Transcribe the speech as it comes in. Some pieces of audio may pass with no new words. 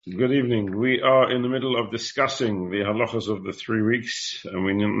Good evening. We are in the middle of discussing the Halochos of the 3 weeks, and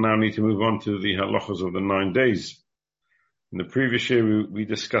we now need to move on to the Halochos of the 9 days. In the previous year, we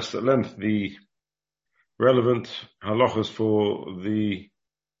discussed at length the relevant Halochos for the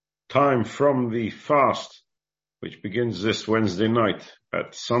time from the fast, which begins this Wednesday night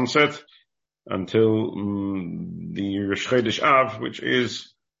at sunset, until the Rosh Chodesh Av, which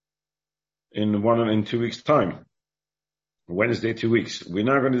is in 2 weeks' time. Wednesday, 2 weeks. We're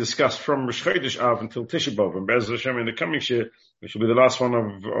now going to discuss from Rosh Chodesh Av until Tisha B'Av, and Be'ez Hashem in the coming year, which will be the last one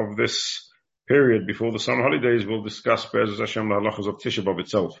of this period before the summer holidays, we'll discuss Be'ez Hashem the halachos of Tisha B'Av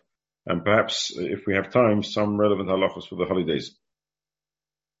itself, and perhaps, if we have time, some relevant halachos for the holidays.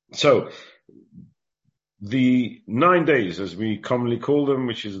 So, the 9 days, as we commonly call them,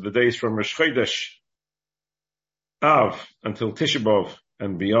 which is the days from Rosh Chodesh Av until Tisha B'Av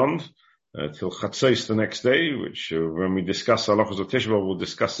and beyond, till Chatzos the next day, which when we discuss halachos of Tisha B'Av, we'll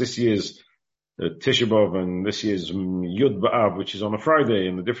discuss this year's Tisha B'Av and this year's Yud B'Av, which is on a Friday,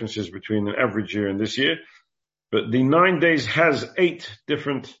 and the differences between an average year and this year. But the 9 days has 8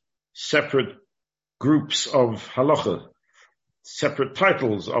 different separate groups of halacha, separate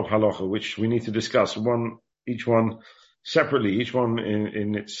titles of halacha, which we need to discuss each one separately, each one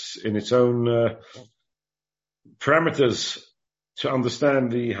in its own parameters, to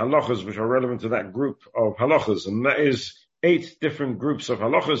understand the halachas which are relevant to that group of halachas. And that is 8 different groups of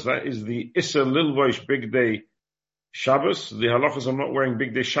halachas. That is the Issa Lilvoish Big Day Shabbos. The halachas are not wearing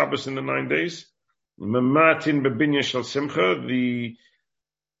Big Day Shabbos in the 9 days. Mematin Bebinya Shal Simcha, I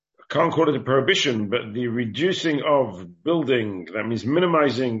can't call it a prohibition, but the reducing of building, that means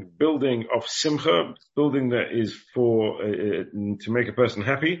minimizing building of Simcha, building that is for, to make a person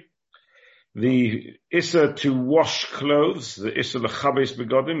happy. The Issa to wash clothes, the Issa L'chabes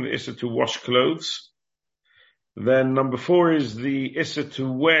Begodim, the Issa to wash clothes. Then number 4 is the Issa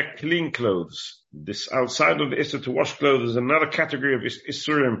to wear clean clothes. This outside of the Issa to wash clothes is another category of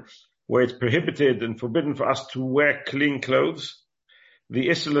Isurim where it's prohibited and forbidden for us to wear clean clothes. The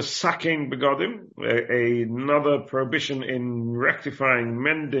Issa L'saking Begodim, another prohibition in rectifying,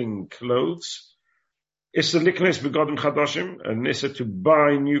 mending clothes. Issa Liknes Begodim Chadoshim, an Issa to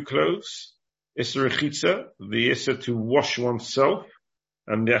buy new clothes. Issa Rechitza, the Issa to wash oneself,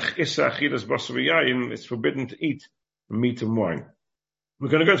 and the Issa Achilas Basar V'Yayin, it's forbidden to eat meat and wine. We're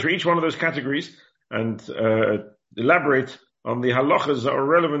going to go through each one of those categories and elaborate on the halachas that are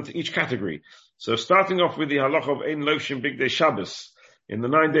relevant to each category. So starting off with the halacha of Ein Loshim Big Day Shabbos, in the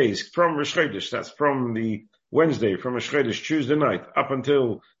 9 days, from Rosh Chodesh, that's from the Wednesday, from Rosh Chodesh, Tuesday night, up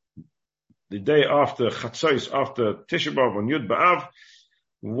until the day after Chatzos, after Tisha B'Av on Yud B'Av,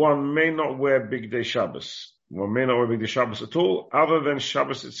 one may not wear Big Day Shabbos. One may not wear Big Day Shabbos at all, other than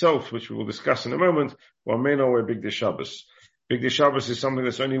Shabbos itself, which we will discuss in a moment. One may not wear Big Day Shabbos. Big Day Shabbos is something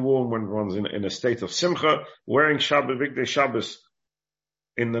that's only worn when one's in a state of Simcha. Wearing Big Day Shabbos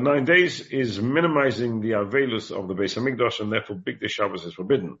in the 9 days is minimizing the avelus of the Beis Hamikdash, and therefore Big Day Shabbos is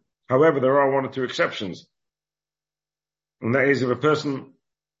forbidden. However, there are 1 or 2 exceptions. And that is if a person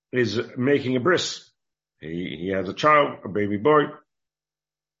is making a bris. He has a child, a baby boy,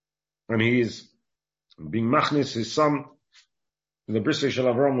 and he is being machnis, his son, the bris shel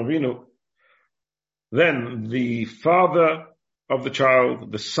Avraham Avinu. Then the father of the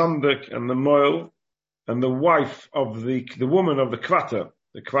child, the sandik and the moil, and the wife of the woman of the kvater.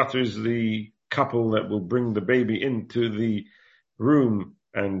 The kvater is the couple that will bring the baby into the room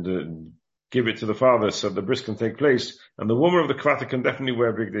and give it to the father so the bris can take place. And the woman of the kvater can definitely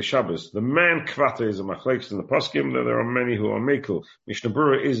wear Big Day Shabbos. The man kvater is a machlekes in the poskim, though there are many who are mekel. Mishnah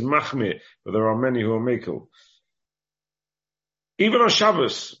Berurah is machmir, but there are many who are mekel. Even on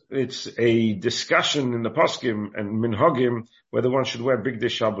Shabbos, it's a discussion in the poskim and minhagim whether one should wear Big Day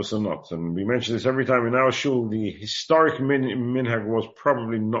Shabbos or not. And we mention this every time in our shul. The historic minhag was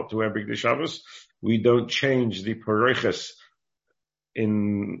probably not to wear Big Day Shabbos. We don't change the pareiches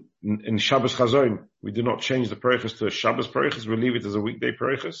in Shabbos Chazoin. We do not change the pareiches to a Shabbos pareiches. We leave it as a weekday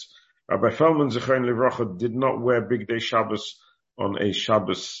pareiches. Rabbi Feldman Zechayin Livracha did not wear Big Day Shabbos on a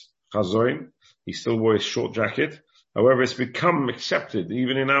Shabbos Chazoin. He still wore his short jacket. However, it's become accepted,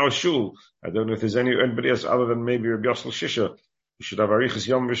 even in our shul. I don't know if there's anybody else other than maybe Rabbi Yossel Shisha, who should have Arichas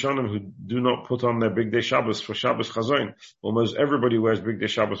Yom Vishonim, who do not put on their Big Day Shabbos for Shabbos Chazoin. Almost everybody wears Big Day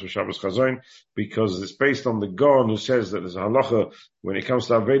Shabbos for Shabbos Chazoin, because it's based on the Gaon who says that there's a halacha, when it comes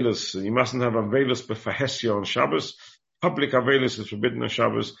to Avelus, you mustn't have Avelus b'fahesya on Shabbos. Public Avelus is forbidden on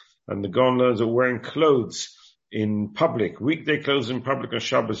Shabbos, and the Gaon learns that wearing clothes in public, weekday clothes in public on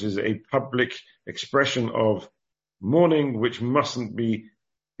Shabbos, is a public expression of mourning which mustn't be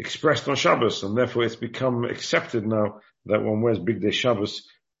expressed on Shabbos, and therefore it's become accepted now that one wears Big Day Shabbos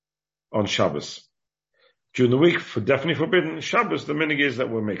on Shabbos. During the week, definitely forbidden. Shabbos, the minig is that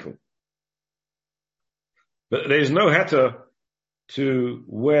we're makel. But there is no heter to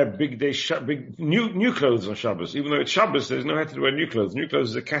wear big new clothes on Shabbos. Even though it's Shabbos, there's no heter to wear new clothes. New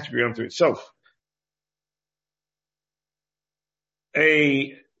clothes is a category unto itself.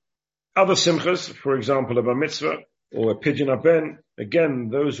 Other simchas, for example, a bar mitzvah or a pidyon haben, again,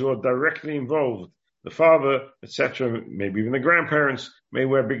 those who are directly involved, the father, etc., maybe even the grandparents, may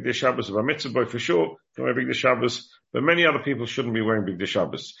wear big Shabbos. A bar mitzvah boy for sure can wear big Shabbos, but many other people shouldn't be wearing big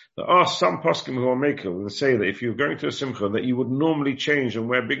Shabbos. There are some poskim who are makel and say that if you're going to a simcha that you would normally change and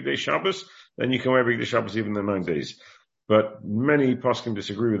wear big Shabbos, then you can wear big Shabbos even in 9 days. But many poskim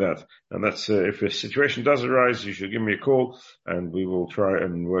disagree with that, and that's if a situation does arise, you should give me a call, and we will try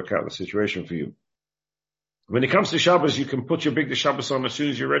and work out the situation for you. When it comes to Shabbos, you can put your big Shabbos on as soon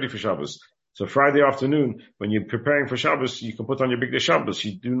as you're ready for Shabbos. So Friday afternoon, when you're preparing for Shabbos, you can put on your big Shabbos.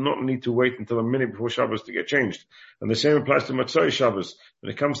 You do not need to wait until a minute before Shabbos to get changed. And the same applies to Motzei Shabbos.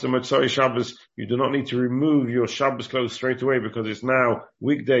 When it comes to Motzei Shabbos, you do not need to remove your Shabbos clothes straight away because it's now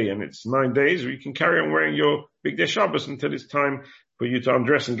weekday and it's 9 days. You can carry on wearing your big day Shabbos until it's time for you to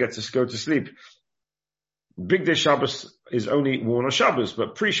undress and get to go to sleep. Big day Shabbos is only worn on Shabbos,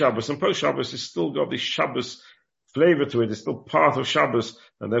 but pre-Shabbos and post-Shabbos is still got the Shabbos flavor to it. It's still part of Shabbos,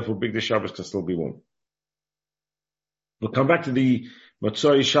 and therefore big day Shabbos can still be worn. We'll come back to the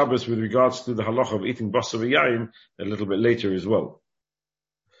Motzei Shabbos with regards to the halacha of eating basar v'yayin a little bit later as well.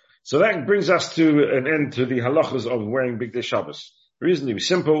 So that brings us to an end to the halachas of wearing big day Shabbos. Reasonably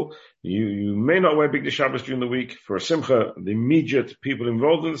simple. You may not wear big day Shabbos during the week. For a simcha, the immediate people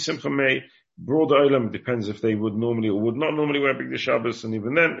involved in the simcha may. Broader olam depends if they would normally or would not normally wear big day Shabbos, and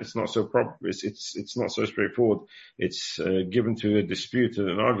even then, it's not so proper. It's not so straightforward. It's given to a dispute and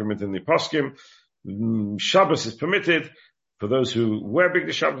an argument in the poskim. Shabbos is permitted for those who wear big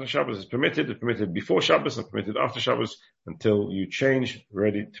day Shabbos. And Shabbos is permitted. It's permitted before Shabbos and permitted after Shabbos until you change,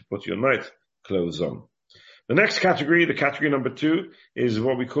 ready to put your night clothes on. The next category, the category number 2, is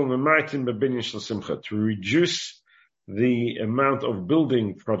what we call memaitin bebinyan shel simcha, to reduce the amount of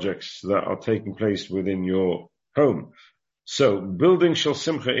building projects that are taking place within your home. So building shel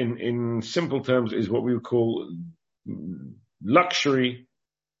simcha in simple terms is what we would call luxury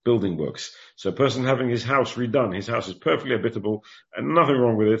building works. So a person having his house redone, his house is perfectly habitable and nothing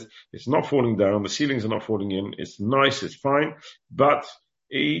wrong with it. It's not falling down. The ceilings are not falling in. It's nice. It's fine. But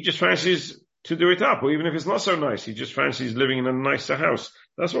he just fancies to do it up. Or even if it's not so nice, he just fancies living in a nicer house.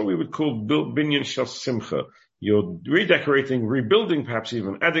 That's what we would call binyan shel simcha. You're redecorating, rebuilding perhaps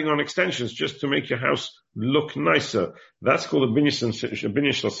even, adding on extensions just to make your house look nicer. That's called a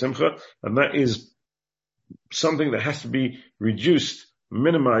binyan shel simcha, and that is something that has to be reduced,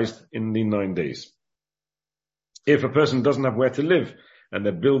 minimized in the 9 days. If a person doesn't have where to live and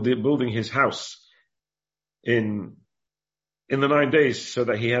they're building his house in the 9 days so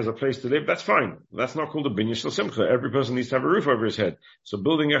that he has a place to live, that's fine. That's not called a binyan shel simcha. Every person needs to have a roof over his head. So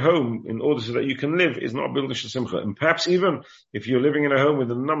building a home in order so that you can live is not building shel simcha. And perhaps even if you're living in a home with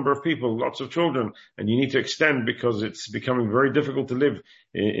a number of people, lots of children, and you need to extend because it's becoming very difficult to live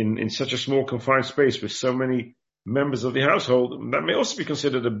in such a small confined space with so many members of the household, that may also be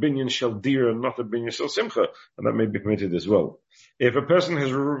considered a binyan shel dira, not a binyan shel simcha, and that may be permitted as well. If a person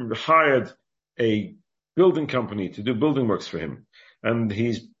has hired a building company to do building works for him, and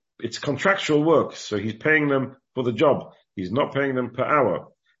it's contractual work, so he's paying them for the job. He's not paying them per hour.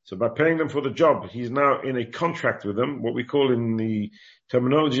 So by paying them for the job, he's now in a contract with them, what we call in the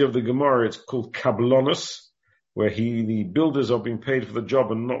terminology of the Gemara, it's called kablonos, where the builders are being paid for the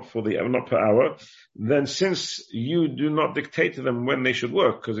job and not per hour. Then since you do not dictate to them when they should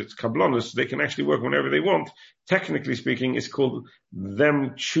work, because it's kablonos, they can actually work whenever they want. Technically speaking, it's called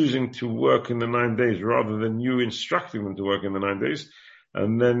them choosing to work in the 9 days rather than you instructing them to work in the 9 days.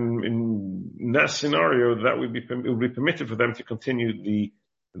 And then in that scenario, it would be permitted for them to continue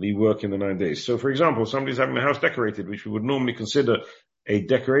the work in the 9 days. So for example, somebody's having the house decorated, which we would normally consider a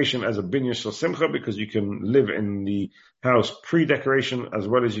decoration as a binyan shel simcha, because you can live in the house pre-decoration as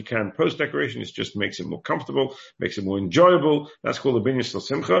well as you can post-decoration. It just makes it more comfortable, makes it more enjoyable. That's called a binyan shel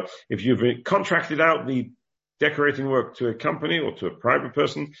simcha. If you've contracted out the decorating work to a company or to a private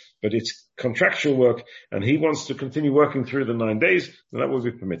person, but it's contractual work and he wants to continue working through the 9 days, then that will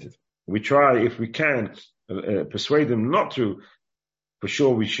be permitted. We try, if we can, persuade them not to. For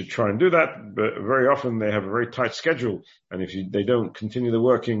sure, we should try and do that, but very often they have a very tight schedule, and if they don't continue their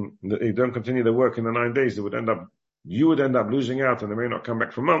work in the 9 days, you would end up losing out, and they may not come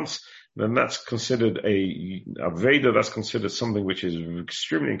back for months, then that's considered a Veda, that's considered something which is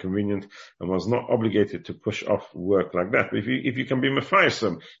extremely inconvenient and was not obligated to push off work like that. But if you can be mephias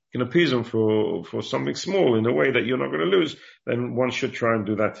them, you can appease them for something small in a way that you're not going to lose, then one should try and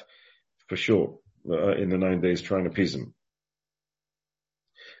do that for sure, in the 9 days, try and appease them.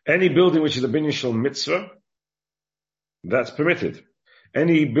 Any building which is a binyan shel mitzvah, that's permitted.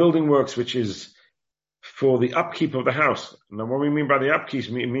 Any building works which is for the upkeep of the house. Now, what we mean by the upkeep,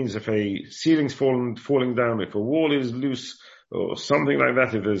 it means if a ceiling's falling down, if a wall is loose, or something like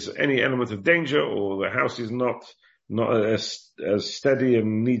that, if there's any element of danger, or the house is not as steady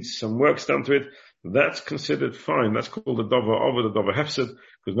and needs some work done to it, that's considered fine. That's called the dover over the dover hefsed,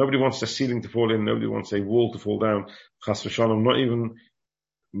 because nobody wants a ceiling to fall in, nobody wants a wall to fall down, chas v'shalom, not even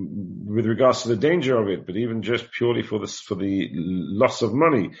with regards to the danger of it, but even just purely for the loss of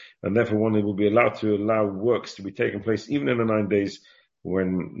money, and therefore one will be allowed to allow works to be taken place even in the 9 days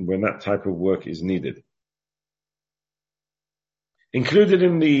when that type of work is needed. Included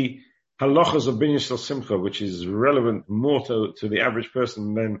in the Halochos of binyan shel simcha, which is relevant more to the average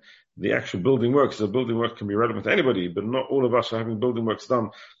person than the actual building works. The building work can be relevant to anybody, but not all of us are having building works done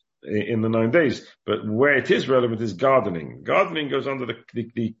in the 9 days. But where it is relevant is gardening. Gardening goes under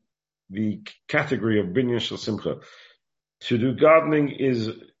the category of binyan shel simcha. To do gardening is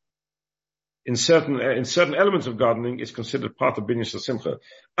in certain elements of gardening is considered part of binyan shel simcha.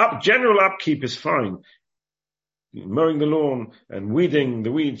 General upkeep is fine. Mowing the lawn and weeding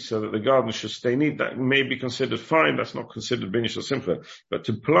the weeds so that the garden should stay neat, that may be considered fine. That's not considered binyan shel simcha. But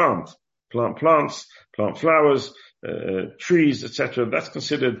to plant plants, plant flowers, trees, etc., that's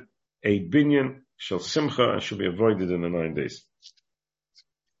considered a binyan shel simcha and should be avoided in the 9 days.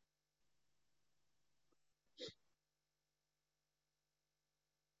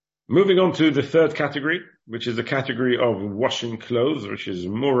 Moving on to the third category, which is the category of washing clothes, which is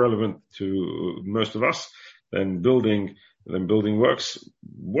more relevant to most of us than building works.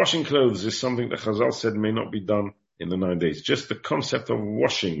 Washing clothes is something that Chazal said may not be done in the 9 days. Just the concept of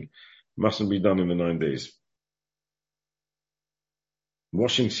washing mustn't be done in the 9 days.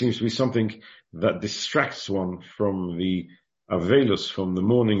 Washing seems to be something that distracts one from the Avelos, from the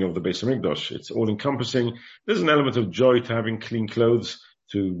morning of the Beis HaMikdash. It's all-encompassing. There's an element of joy to having clean clothes,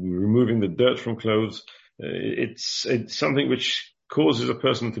 to removing the dirt from clothes. It's something which causes a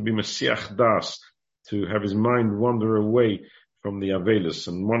person to be Mesiach Das, to have his mind wander away from the Avelos.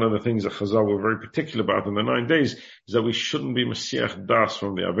 And one of the things that Chazal were very particular about in the 9 days is that we shouldn't be Mesiach Das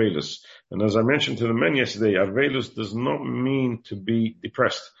from the Avelos. And as I mentioned to the men yesterday, Avelos does not mean to be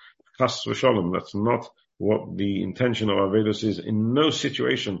depressed. Chas v'sholom, that's not what the intention of Avelos is. In no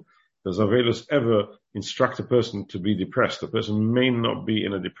situation does Avelos ever instruct a person to be depressed. A person may not be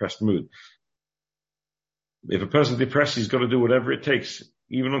in a depressed mood. If a person's depressed, he's got to do whatever it takes,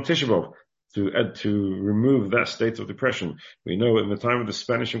 even on Tisha B'Av, to remove that state of depression. We know in the time of the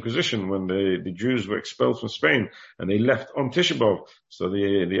Spanish Inquisition, when the Jews were expelled from Spain and they left on Tisha B'Av, so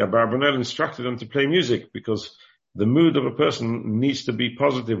the Abarbanel instructed them to play music, because the mood of a person needs to be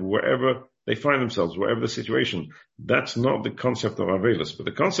positive wherever they find themselves, whatever the situation. That's not the concept of Avelos. But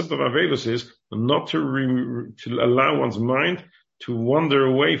the concept of Avelos is not to allow one's mind to wander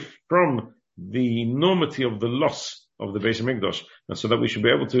away from the enormity of the loss of the Beis HaMikdash, and so that we should be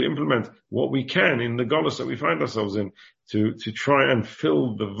able to implement what we can in the Golus that we find ourselves in to try and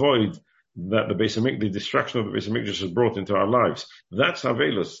fill the void that the destruction of the Beis HaMikdash has brought into our lives. That's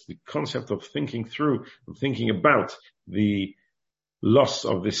Avelos, the concept of thinking through and thinking about the loss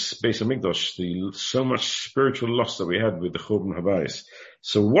of this Beis HaMikdash, so much spiritual loss that we had with the Churban Habayis.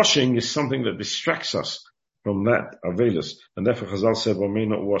 So washing is something that distracts us from that Avelos, and therefore Chazal said one may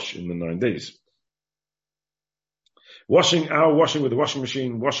not wash in the 9 days. Washing with the washing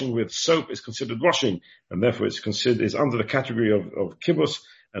machine, washing with soap is considered washing, and therefore is under the category of kibbutz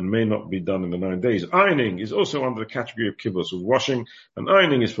and may not be done in the 9 days. Ironing is also under the category of kibbutz, of washing, and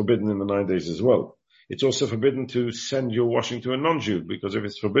ironing is forbidden in the 9 days as well. It's also forbidden to send your washing to a non-Jew, because if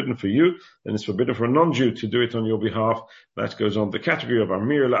it's forbidden for you, then it's forbidden for a non-Jew to do it on your behalf. That goes on the category of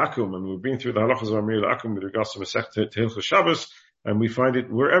Amir La'akum, and we've been through the halachas of Amir La'akum with regards to Masechet Halochos Shabbos, and we find it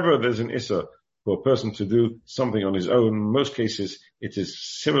wherever there's an Issa for a person to do something on his own. In most cases, it is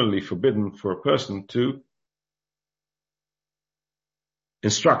similarly forbidden for a person to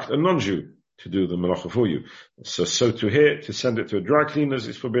instruct a non-Jew to do the malacha for you. So to send it to a dry cleaners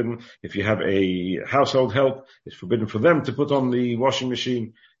is forbidden. If you have a household help, it's forbidden for them to put on the washing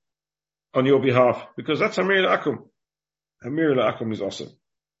machine on your behalf, because that's Amir La'akum. Amir La'akum is awesome.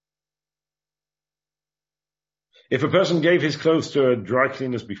 If a person gave his clothes to a dry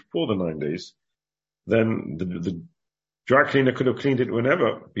cleaners before the 9 days, then the dry cleaner could have cleaned it whenever,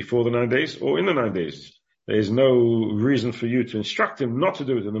 before the 9 days or in the 9 days. There is no reason for you to instruct him not to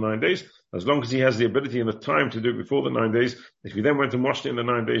do it in the 9 days, as long as he has the ability and the time to do it before the 9 days. If he then went and washed it in the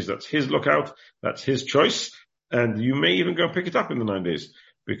 9 days, that's his lookout, that's his choice, and you may even go and pick it up in the 9 days,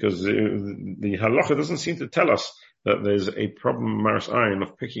 because the halacha doesn't seem to tell us that there's a problem, maris ayin,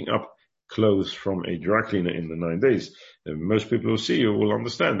 of picking up clothes from a dry cleaner in the 9 days. Most people who see you will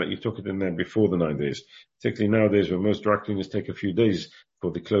understand that you took it in there before the 9 days. Particularly nowadays, when most dry cleaners take a few days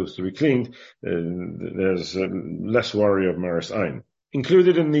for the clothes to be cleaned, there's less worry of maris ayin.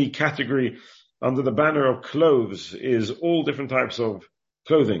 Included in the category under the banner of clothes is all different types of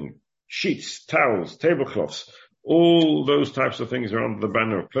clothing, sheets, towels, tablecloths. All those types of things are under the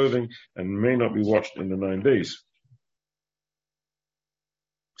banner of clothing and may not be washed in the 9 days.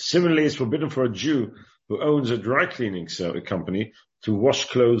 Similarly, it's forbidden for a Jew who owns a dry cleaning company to wash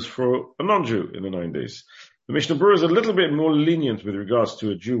clothes for a non-Jew in the 9 days. The Mishnah Berurah is a little bit more lenient with regards to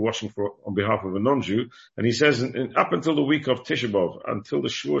a Jew washing on behalf of a non-Jew, and he says up until the week of Tisha B'Av, until the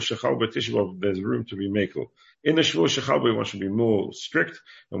Shvuah Shechal by Tisha B'Av, there's room to be mekel. In the Shvuah Shechal by, one should be more strict,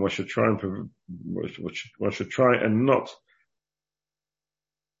 and one should try and not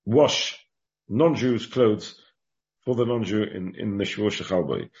wash non-Jews' clothes for the non-Jew in the Shvuah Shechal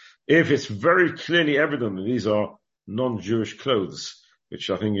by. If it's very clearly evident that these are non-Jewish clothes, which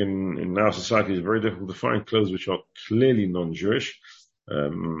I think in our society is very difficult to find clothes which are clearly non-Jewish.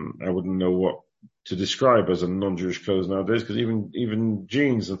 I wouldn't know what to describe as a non-Jewish clothes nowadays, because even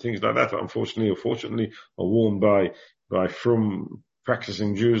jeans and things like that, unfortunately or fortunately, are worn by from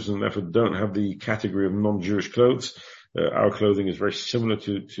practicing Jews and therefore don't have the category of non-Jewish clothes. Our clothing is very similar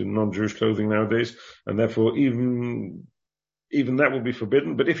to non-Jewish clothing nowadays, and therefore even that would be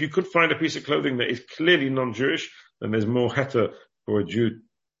forbidden. But if you could find a piece of clothing that is clearly non-Jewish, then there's more heter for a Jew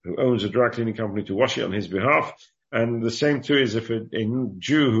who owns a dry cleaning company to wash it on his behalf. And the same too is if a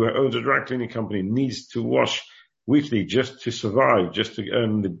Jew who owns a dry cleaning company needs to wash weekly just to survive, just to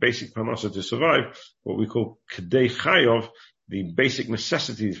earn the basic parnasa to survive, what we call kedei chayov, the basic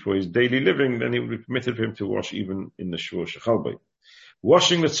necessities for his daily living, then it would be permitted for him to wash even in the Shvuah Shechal by.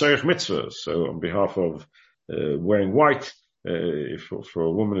 Washing the tzarech mitzvah, so on behalf of wearing white, for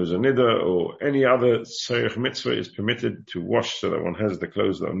a woman who's a nida or any other tzarech mitzvah is permitted to wash so that one has the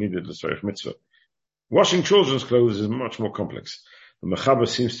clothes that are needed for tzarech mitzvah. Washing children's clothes is much more complex. The Mechaber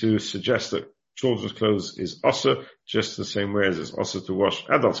seems to suggest that children's clothes is osur, just the same way as it's osur to wash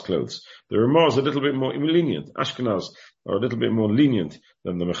adults' clothes. The Ramah is a little bit more lenient. Ashkenaz are a little bit more lenient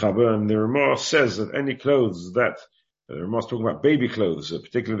than the Mechaber, and the Ramah says that any clothes that the Ramah is talking about baby clothes,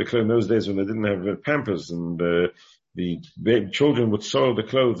 particularly the clothes in those days when they didn't have Pampers, and the children would soil the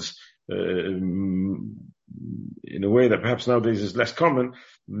clothes in a way that perhaps nowadays is less common.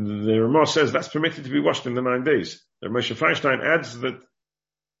 The Ramah says that's permitted to be washed in the 9 days. The Moshe Feinstein adds that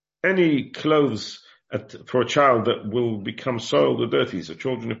any clothes for a child that will become soiled or dirty, so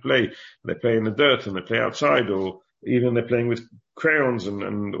children who they play in the dirt and they play outside, or even they're playing with crayons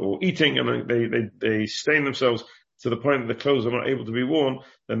or eating and they stain themselves to the point that the clothes are not able to be worn,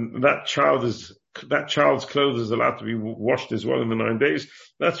 then that child's clothes is allowed to be washed as well in the 9 days.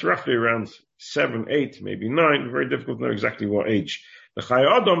 That's roughly around 7, 8, maybe 9. Very difficult to know exactly what age. The Chai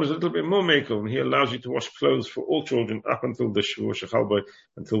Adam is a little bit more mekel, and he allows you to wash clothes for all children up until the Shvuah Shechal by,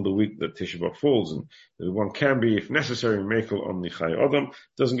 until the week that Tisha B'Av falls. And one can be, if necessary, mekel on the Chai Adam.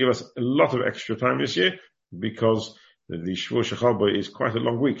 Doesn't give us a lot of extra time this year, because the Shvuah Shechal by is quite a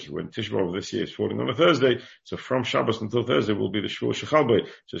long week. When Tisha B'Av this year is falling on a Thursday, so from Shabbos until Thursday will be the Shvuah Shechal by.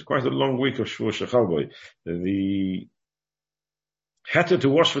 So it's quite a long week of Shvuah Shechal by. The heter to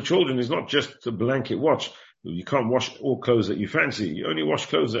wash for children is not just a blanket wash. You can't wash all clothes that you fancy. You only wash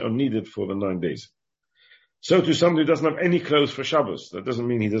clothes that are needed for the 9 days. So to somebody who doesn't have any clothes for Shabbos, that doesn't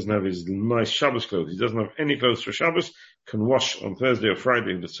mean he doesn't have his nice Shabbos clothes. He doesn't have any clothes for Shabbos, can wash on Thursday or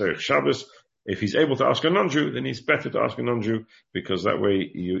Friday in the Tzarech Shabbos. If he's able to ask a non-Jew, then it's better to ask a non-Jew, because that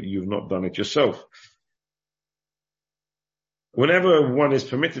way you've not done it yourself. Whenever one is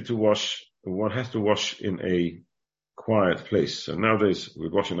permitted to wash, one has to wash in a quiet place. So nowadays we're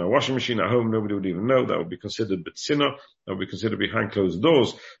washing our washing machine at home. Nobody would even know. That would be considered betzina. That would be considered behind closed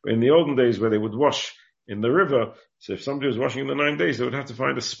doors. But in the olden days where they would wash in the river, so if somebody was washing in the 9 days, they would have to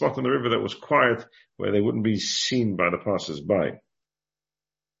find a spot in the river that was quiet where they wouldn't be seen by the passers-by.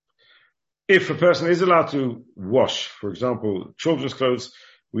 If a person is allowed to wash, for example, children's clothes,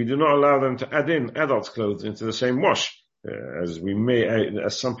 we do not allow them to add in adults' clothes into the same wash, as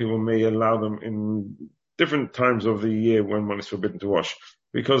some people may allow them in different times of the year when one is forbidden to wash.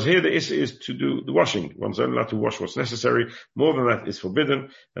 Because here the issue is to do the washing. One's only allowed to wash what's necessary. More than that is forbidden,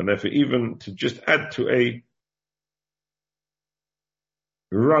 and therefore even to just add to a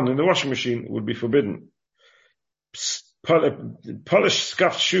run in the washing machine would be forbidden. Polished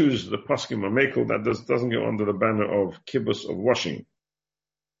scuffed shoes, the poskim are makel, that doesn't go under the banner of kibbutz of washing.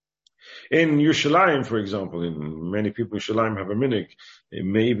 In Yerushalayim, for example, in many people in Yerushalayim have a minig. It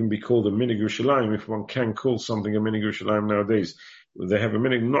may even be called a minig Yerushalayim, if one can call something a minig Yerushalayim nowadays. They have a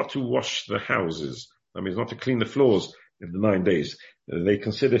minig not to wash the houses. That means not to clean the floors in the 9 days. They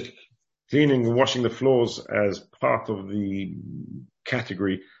consider cleaning and washing the floors as part of the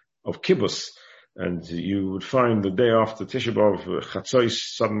category of kibbutz. And you would find the day after Tisha B'Av,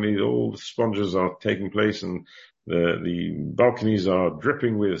 Chatzos, suddenly all the sponges are taking place and the balconies are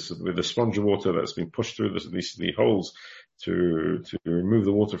dripping with the sponge water that's been pushed through the holes to remove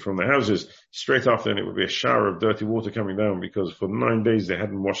the water from the houses. Straight after, and it would be a shower of dirty water coming down because for 9 days they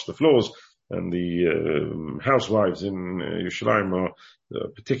hadn't washed the floors. And the housewives in Yerushalayim are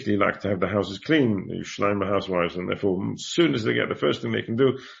particularly like to have the houses clean. The Yerushalayim housewives, and therefore, as soon as they get the first thing they can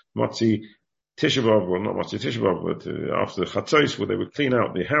do, Motzi Tisha B'Av, well, not Motzi Tisha B'Av, but after Chatzos, where they would clean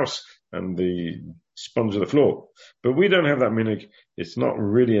out the house and the sponge of the floor. But we don't have that minig. It's not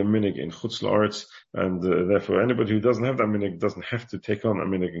really a minig in Chutz La'aretz, and therefore anybody who doesn't have that minig doesn't have to take on that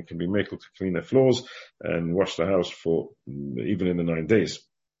minig and can be makel to clean their floors and wash the house for even in the 9 days.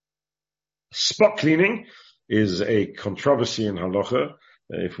 Spot cleaning is a controversy in halacha.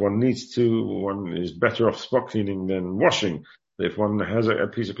 If one needs to, one is better off spot cleaning than washing. If one has a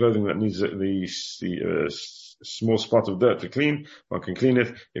piece of clothing that needs the small spot of dirt to clean, one can clean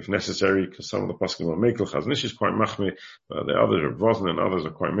it if necessary, because some of the poskim are mekel. Chaznish is quite machmir, the others are vosn and others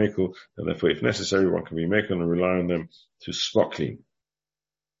are quite mekel, and therefore if necessary one can be mekel and rely on them to spot clean.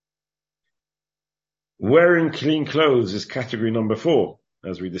 Wearing clean clothes is category number 4.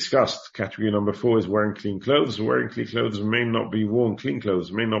 As we discussed, category number 4 is wearing clean clothes. Wearing clean clothes may not be worn, clean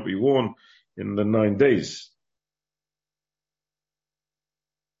clothes may not be worn in the 9 days.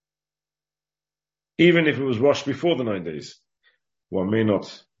 Even if it was washed before the 9 days, one may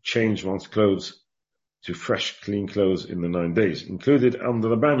not change one's clothes to fresh, clean clothes in the 9 days. Included under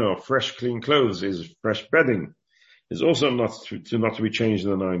the banner of fresh, clean clothes is fresh bedding. Is also not to be changed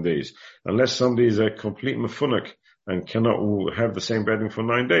in the 9 days. Unless somebody is a complete mefunak and cannot have the same bedding for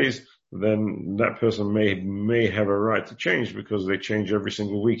 9 days, then that person may have a right to change because they change every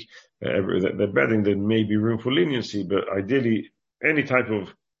single week. Their bedding, there may be room for leniency, but ideally any type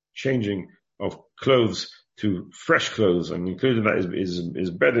of changing of clothes to fresh clothes, and including that is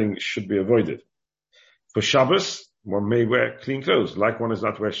bedding, should be avoided. For Shabbos, one may wear clean clothes, like one is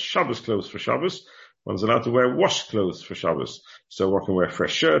allowed to wear Shabbos clothes for Shabbos. One's allowed to wear washed clothes for Shabbos. So one can wear a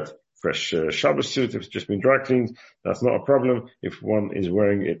fresh shirt, fresh Shabbos suit if it's just been dry cleaned. That's not a problem if one is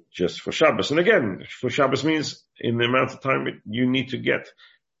wearing it just for Shabbos. And again, for Shabbos means in the amount of time you need to get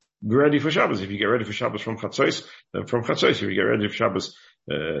ready for Shabbos. If you get ready for Shabbos from Chatzos, then from Chatzos. If you get ready for Shabbos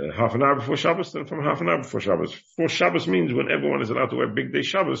half an hour before Shabbos, then from half an hour before Shabbos. For Shabbos means when everyone is allowed to wear big day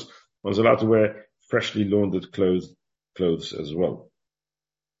Shabbos, one's allowed to wear freshly laundered clothes as well.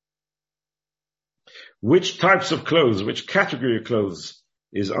 Which types of clothes, which category of clothes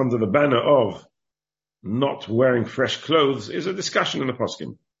is under the banner of not wearing fresh clothes is a discussion in the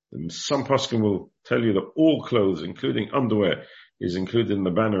poskim. Some poskim will tell you that all clothes, including underwear, is included in the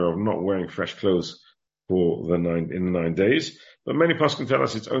banner of not wearing fresh clothes for the 9 days. But many poskim tell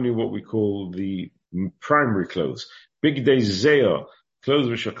us it's only what we call the primary clothes. Big day zeya, clothes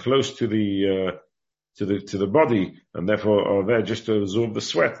which are close to the body and therefore are there just to absorb the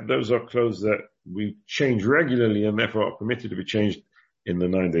sweat. Those are clothes that we change regularly and therefore are permitted to be changed in the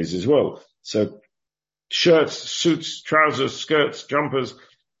 9 days as well. So shirts, suits, trousers, skirts, jumpers,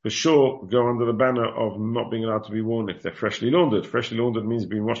 for sure go under the banner of not being allowed to be worn if they're freshly laundered. Freshly laundered means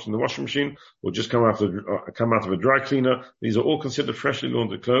being washed in the washing machine or just come out of a dry cleaner. These are all considered freshly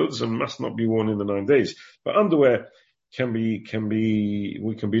laundered clothes and must not be worn in the 9 days. But underwear we can be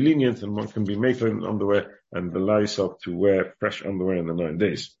lenient and one can be maker in underwear and allow yourself to wear fresh underwear in the 9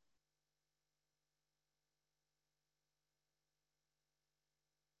 days.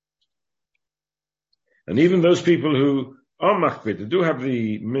 And even those people who are makpid do have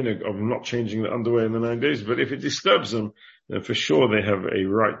the minhag of not changing the underwear in the 9 days, but if it disturbs them, then for sure they have a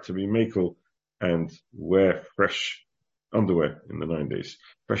right to be makel and wear fresh underwear in the 9 days.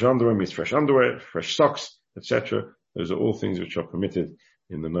 Fresh underwear means fresh underwear, fresh socks, etc. Those are all things which are permitted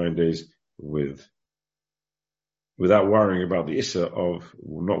in the 9 days without worrying about the issa of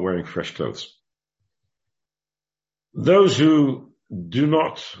not wearing fresh clothes. Those who do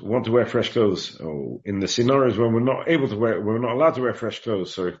not want to wear fresh clothes, or in the scenarios when we're not allowed to wear fresh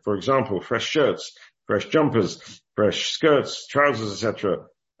clothes. So, for example, fresh shirts, fresh jumpers, fresh skirts, trousers, etc.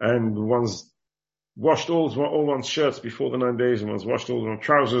 And one's washed all one's shirts before the 9 days, and one's washed all one's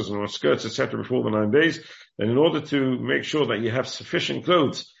trousers and one's skirts, etc., before the 9 days, then in order to make sure that you have sufficient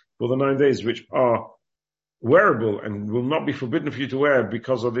clothes for the 9 days, which are wearable and will not be forbidden for you to wear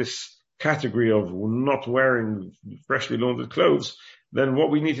because of this category of not wearing freshly laundered clothes, then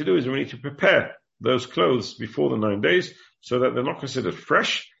what we need to do is we need to prepare those clothes before the 9 days so that they're not considered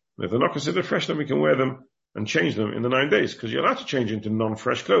fresh. And if they're not considered fresh, then we can wear them and change them in the 9 days, because you're allowed to change into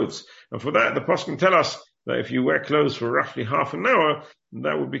non-fresh clothes. And for that, the Poskim tell us that if you wear clothes for roughly half an hour,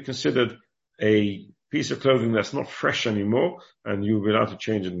 that would be considered a piece of clothing that's not fresh anymore, and you'll be allowed to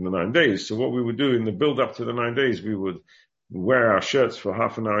change it in the 9 days. So what we would do in the build up to the 9 days, we would wear our shirts for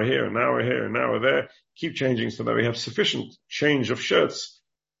half an hour here, an hour here, an hour there, keep changing so that we have sufficient change of shirts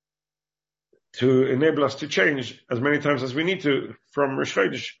to enable us to change as many times as we need to from Rosh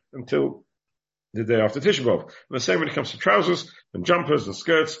Chodesh until the day after Tisha B'Av. And the same when it comes to trousers and jumpers and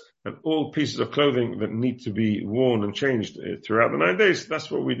skirts and all pieces of clothing that need to be worn and changed throughout the 9 days.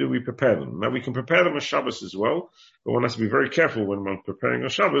 That's what we do. We prepare them. Now we can prepare them on Shabbos as well, but one has to be very careful when one's preparing on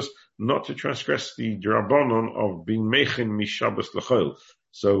Shabbos not to transgress the drabanon of being mechin mi Shabbos l'chol.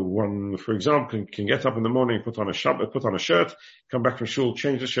 So one, for example, can get up in the morning, put on a shirt, come back from shul,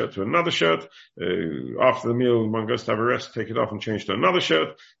 change the shirt to another shirt. After the meal, one goes to have a rest, take it off and change to another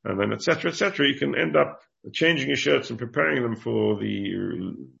shirt, and then etc., etc. You can end up changing your shirts and preparing them for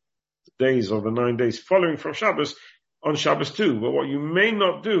the days of the 9 days following from Shabbos on Shabbos too. But what you may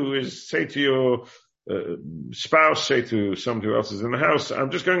not do is say to your spouse, say to somebody who else is in the house,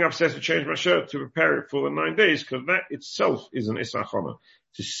 I'm just going upstairs to change my shirt to prepare it for the 9 days, because that itself is an Issar Chana.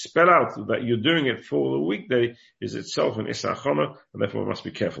 To spell out that you're doing it for the weekday is itself an Issar Chana, and therefore one must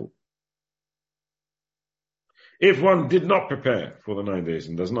be careful. If one did not prepare for the 9 days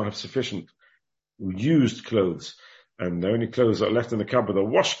and does not have sufficient used clothes, and the only clothes that are left in the cupboard are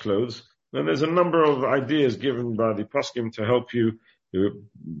washed clothes, then there's a number of ideas given by the poskim to help you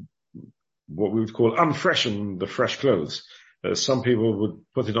what we would call unfreshen the fresh clothes. Some people would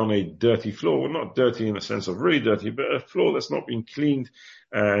put it on a dirty floor, well, not dirty in the sense of really dirty, but a floor that's not been cleaned,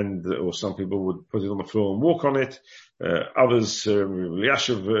 or some people would put it on the floor and walk on it. Others,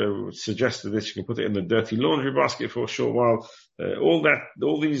 Yashav suggested this, you can put it in the dirty laundry basket for a short while.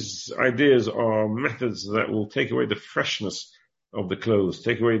 All these ideas are methods that will take away the freshness of the clothes,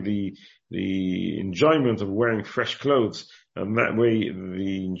 take away the enjoyment of wearing fresh clothes, and that way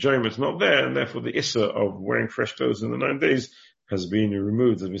the enjoyment's not there, and therefore the issa of wearing fresh clothes in the 9 days has been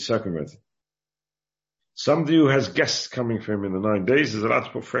removed, has been circumvented. Somebody who has guests coming for him in the 9 days is allowed to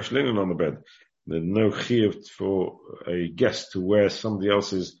put fresh linen on the bed. There's no chiyuv for a guest to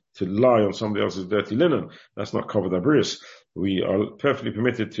lie on somebody else's dirty linen. That's not kavod habrius. We are perfectly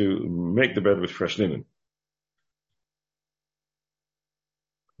permitted to make the bed with fresh linen.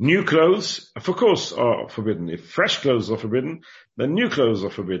 New clothes, of course, are forbidden. If fresh clothes are forbidden, then new clothes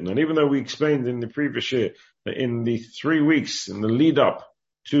are forbidden. And even though we explained in the previous year that in the 3 weeks in the lead up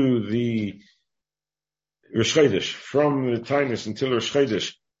to the Rosh Chodesh, from the Tainus until Rosh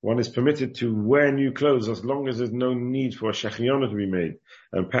Chodesh, one is permitted to wear new clothes as long as there's no need for a shechiona to be made.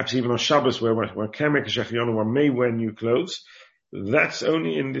 And perhaps even on Shabbos, where one can make a shechiona, one may wear new clothes. That's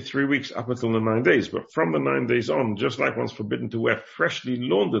only in the 3 weeks up until the 9 days. But from the 9 days on, just like one's forbidden to wear freshly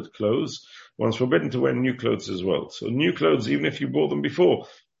laundered clothes, one's forbidden to wear new clothes as well. So new clothes, even if you bought them before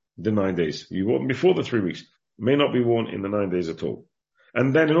the 9 days, you bought them before the 3 weeks, may not be worn in the 9 days at all.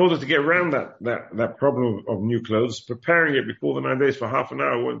 And then in order to get around that problem of new clothes, preparing it before the 9 days for half an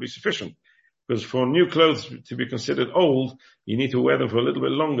hour won't be sufficient. Because for new clothes to be considered old, you need to wear them for a little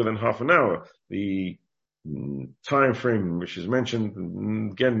bit longer than half an hour. The time frame which is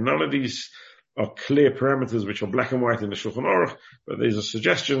mentioned, again, none of these are clear parameters which are black and white in the Shulchan Aruch, but these are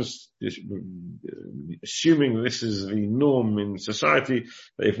suggestions, assuming this is the norm in society,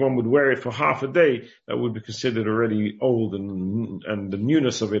 that if one would wear it for half a day, that would be considered already old, and the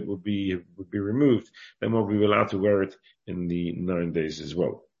newness of it would be removed. Then one would be allowed to wear it in the 9 days as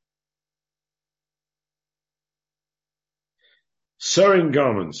well. Sewing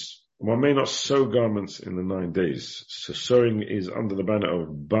garments. One may not sew garments in the 9 days. So sewing is under the banner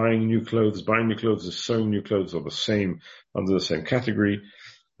of buying new clothes. Buying new clothes and sewing new clothes are the same, under the same category.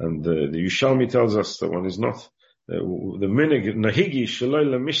 And the Yushalmi tells us that one is not, the minig, nahigi shaloi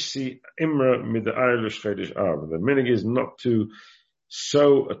lamishsi imra mid'ayr l'shchedesh av. The minig is not to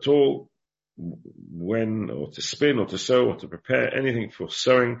sew at all or to spin or to sew or to prepare anything for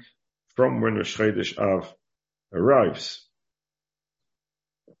sewing from when Rosh Chodesh Av arrives.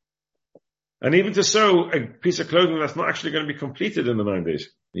 And even to sew a piece of clothing that's not actually going to be completed in the 9 days,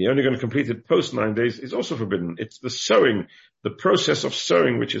 you're only going to complete it post 9 days, is also forbidden. It's the sewing, the process of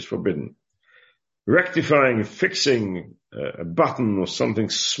sewing, which is forbidden. rectifying, fixing a button or something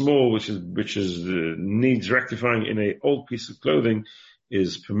small which needs rectifying in a old piece of clothing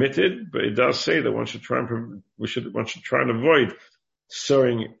is permitted, but it does say that one should try and avoid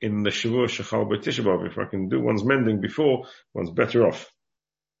sewing in the Shavua Shechal B'Tisha B'Av. If I can do one's mending before, one's better off.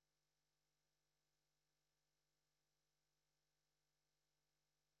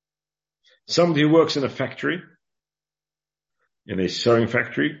 Somebody who works in a factory, in a sewing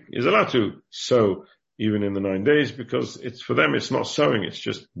factory, is allowed to sew even in the 9 days, because for them it's not sewing, it's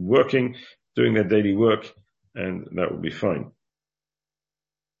just working, doing their daily work, and that would be fine.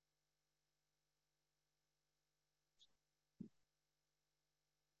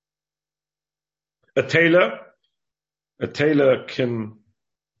 A tailor can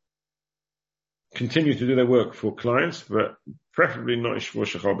continue to do their work for clients, but preferably not in Shavua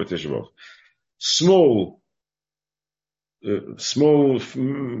Shechal B'Tisha B'Av. Small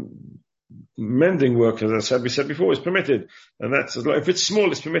mending work, as we said before, is permitted, and that's if it's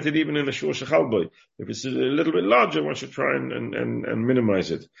small, it's permitted even in the Shavua Shechal B'Av. If it's a little bit larger, one should try and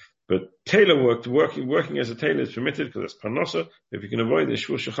minimize it. But tailor work, working as a tailor is permitted because it's parnasa. If you can avoid the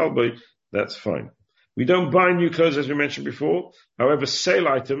Shavua Shechal B'Av, that's fine. We don't buy new clothes, as we mentioned before. However, sale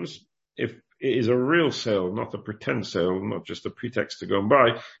items, if it is a real sale, not a pretend sale, not just a pretext to go and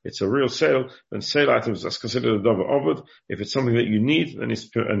buy, it's a real sale, then sale items, that's considered a davar oved. If it's something that you need and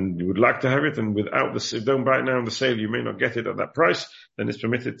you would like to have it, and don't buy it now in the sale, you may not get it at that price, then it's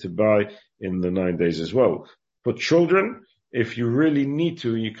permitted to buy in the 9 days as well. For children, if you really need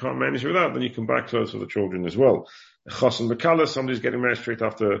to, you can't manage without, then you can buy clothes for the children as well. Chos and Bekala, somebody's getting married straight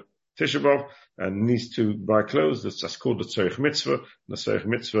after Tisha B'Av and needs to buy clothes. That's called the tzorich mitzvah. The tzorich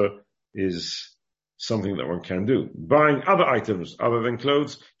mitzvah is something that one can do. Buying other items other than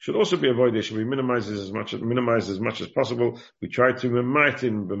clothes should also be avoided. Should be minimized as much as possible. We try to reduce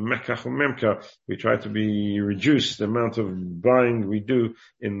the amount of buying we do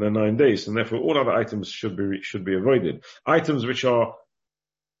in the 9 days, and therefore all other items should be avoided. Items which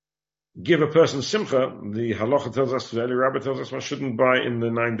give a person simcha, the halacha tells us, the Eli Rabbah tells us, one shouldn't buy in the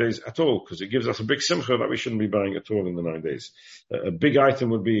 9 days at all, because it gives us a big simcha that we shouldn't be buying at all in the 9 days. A big item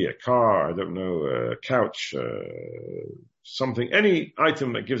would be a car, a couch, something, any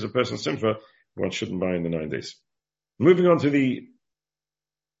item that gives a person simcha, one shouldn't buy in the 9 days. Moving on to the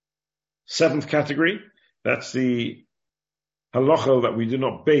 7th category, that's the halacha that we do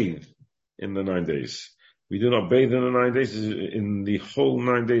not bathe in the 9 days. We do not bathe in the 9 days, in the whole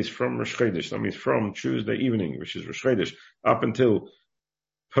 9 days from Rosh Chodesh. That means from Tuesday evening, which is Rosh Chodesh, up until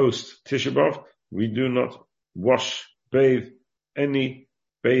post Tisha B'Av. We do not bathe any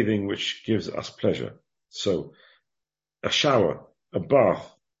bathing which gives us pleasure. So, a shower, a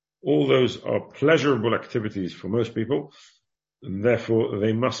bath, all those are pleasurable activities for most people, and therefore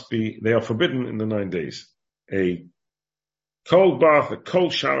they are forbidden in the 9 days. A cold bath, a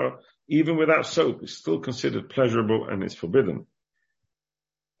cold shower, even without soap, is still considered pleasurable and is forbidden.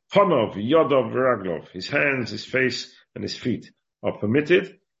 Panov, Yodov, Veraglov, his hands, his face, and his feet are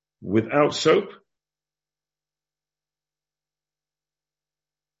permitted without soap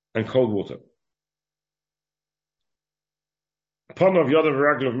and cold water. Panov, Yodov,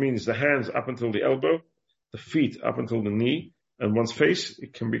 Veraglov means the hands up until the elbow, the feet up until the knee, and one's face,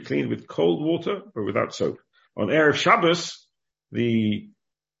 it can be cleaned with cold water or without soap. On Erev Shabbos, the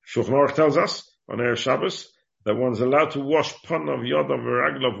Shulchan Aruch tells us on Erev Shabbos that one's allowed to wash Panav, Yodav,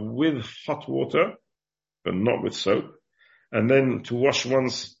 Veraglov with hot water, but not with soap, and then to wash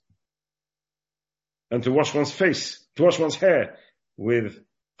one's face, to wash one's hair with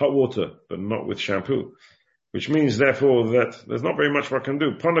hot water, but not with shampoo. Which means, therefore, that there's not very much one can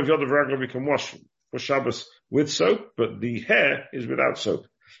do. Panav, Yodav, Veraglov we can wash for Shabbos with soap, but the hair is without soap.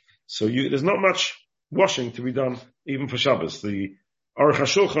 So there's not much washing to be done even for Shabbos. The Aruch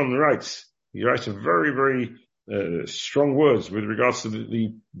HaShulchan writes a very, very strong words with regards to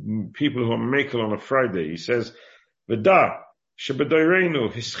the people who are makel on a Friday. He says, "V'da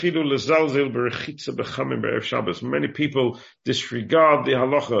shebedoreinu hischilu lezalzel berechitza bechamim be'erev Shabbos." Many people disregard the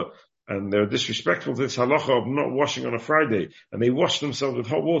halacha and they're disrespectful to this halacha of not washing on a Friday, and they wash themselves with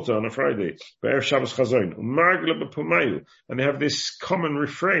hot water on a Friday. Be'erev Shabbos chazon u'margla b'pumayu, and they have this common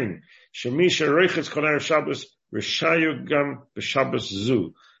refrain: "Shemisha reichitz kol erev Shabbos." Rishayu gam b'Shabbos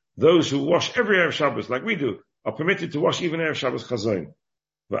zu. Those who wash every Erev Shabbos, like we do, are permitted to wash even Erev Shabbos chazon.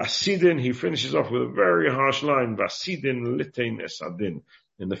 V'asidin, he finishes off with a very harsh line, V'asidin litein esadin.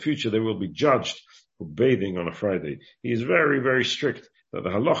 In the future, they will be judged for bathing on a Friday. He is very, very strict that the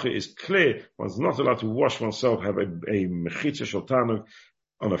halacha is clear. One's not allowed to wash oneself, have a mechitza shel tanug.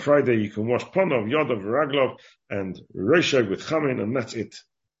 On a Friday, you can wash Panov, Yodov, Veraglov, and Reishag with Chamin, and that's it.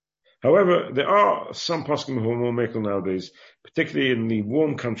 However, there are some poskim who are more mekel nowadays, particularly in the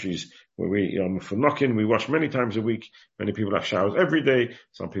warm countries where we for knocking, we wash many times a week. Many people have showers every day.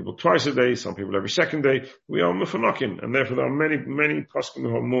 Some people twice a day. Some people every second day. We are for knocking, and therefore there are many poskim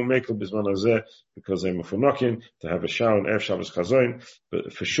who are more mekel bisman hazeh because they're for knocking to have a shower on Erev Shabbos Chazoin.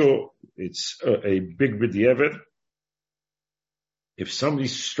 But for sure, it's a big b'diavad. If somebody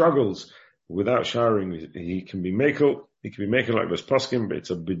struggles without showering, he can be mekel. He can be making like this poskim, but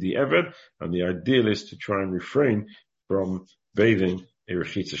it's a b'diavad, and the ideal is to try and refrain from bathing a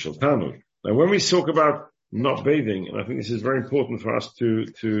rechitza shel tanug. Now, when we talk about not bathing, and I think this is very important for us to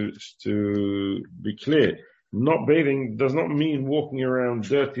be clear, not bathing does not mean walking around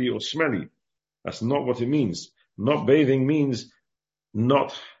dirty or smelly. That's not what it means. Not bathing means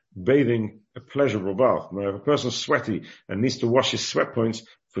not bathing a pleasurable bath. Now, if a person's sweaty and needs to wash his sweat points,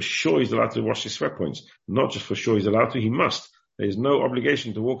 for sure he's allowed to wash his sweat points. Not just for sure he's allowed to, he must. There is no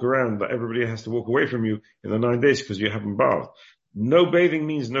obligation to walk around that everybody has to walk away from you in the 9 days because you haven't bathed. No bathing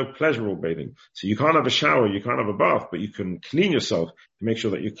means no pleasurable bathing. So you can't have a shower, you can't have a bath, but you can clean yourself to make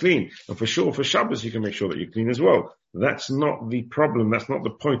sure that you're clean. And for sure, for Shabbos, you can make sure that you're clean as well. That's not the problem. That's not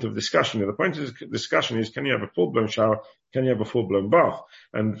the point of discussion. The point of discussion is, can you have a full-blown shower? Can you have a full-blown bath?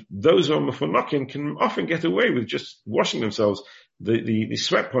 And those who are mefunakin can often get away with just washing themselves, the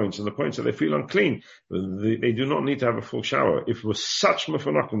sweat points and the points that they feel unclean. They do not need to have a full shower. If we're such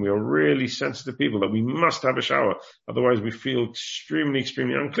mefunakin, we are really sensitive people that we must have a shower. Otherwise we feel extremely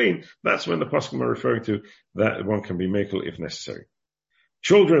unclean. That's when the poskim are referring to that one can be mekel if necessary.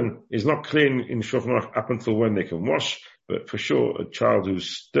 Children is not clean in Shulchan Aruch up until when they can wash, but for sure a child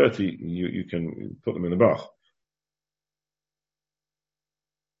who's dirty, you can put them in the bath.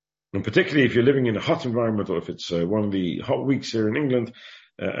 And particularly if you're living in a hot environment, or if it's one of the hot weeks here in England,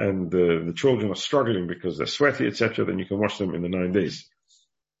 and the children are struggling because they're sweaty, etc., then you can wash them in the 9 days.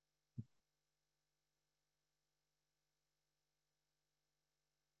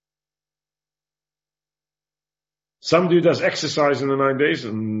 Somebody who does exercise in the 9 days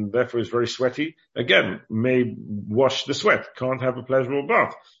and therefore is very sweaty, again, may wash the sweat. Can't have a pleasurable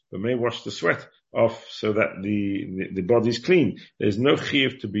bath, but may wash the sweat off so that the body's clean. There's no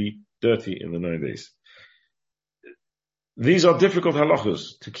chiyuv to be dirty in the 9 days. These are difficult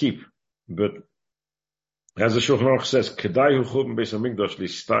halachos to keep, but as the Shulchan Aruch says, kedai hu churban beis hamikdash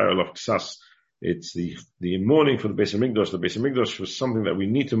l'stayar alav ksas. It's the mourning for the Beis Hamikdash. The Beis Hamikdash was something that we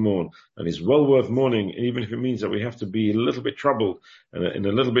need to mourn, and it's well worth mourning, even if it means that we have to be a little bit troubled and in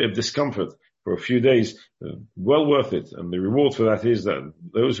a little bit of discomfort for a few days. Well worth it, and the reward for that is that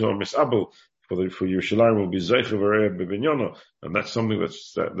those who are misabel for Yerushalayim will be zeicher v're'eh b'binyano, and that's something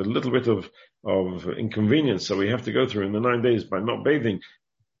that's the little bit of inconvenience that we have to go through in the 9 days by not bathing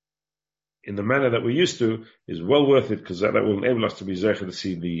in the manner that we're used to is well worth it, because that will enable us to be zeicher to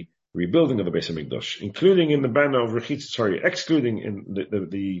see the rebuilding of the Beis Hamikdash, including in the banner of rechitza, excluding in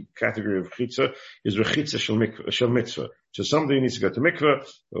the category of rechitza, is rechitza shel mitzvah. So somebody who needs to go to mikveh,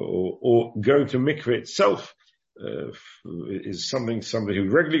 or going to mikveh itself, is somebody who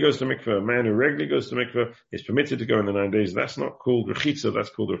regularly goes to mikveh. A man who regularly goes to mikveh is permitted to go in the 9 days. That's not called rechitza,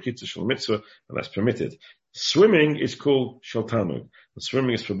 that's called rechitza shel mitzvah, and that's permitted. Swimming is called shel tanug.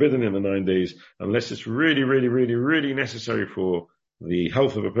 Swimming is forbidden in the 9 days unless it's really necessary for the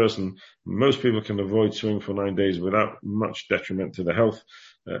health of a person. Most people can avoid swimming for 9 days without much detriment to the health,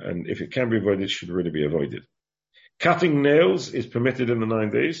 and if it can be avoided, it should really be avoided. Cutting nails is permitted in the 9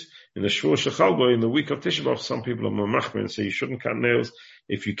 days. In the Shvur Shechalbo, in the week of Tisha B'Av, some people are more machmir and say you shouldn't cut nails.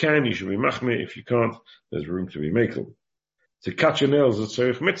 If you can, you should be machmir. If you can't, there's room to be mekel. To cut your nails is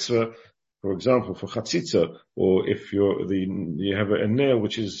tzorich mitzvah, for example, for chatzitza, or if you have a nail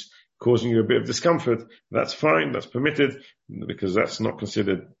which is causing you a bit of discomfort, that's fine, that's permitted, because that's not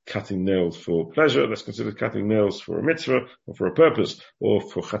considered cutting nails for pleasure, that's considered cutting nails for a mitzvah, or for a purpose, or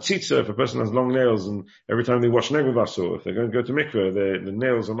for chatzitza, if a person has long nails, and every time they wash neguvas, or if they're going to go to mikveh, the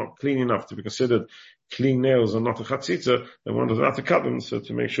nails are not clean enough to be considered clean nails and not a chatzitza, then one doesn't have to cut them, so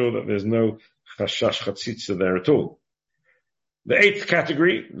to make sure that there's no chashash chatzitza there at all. The 8th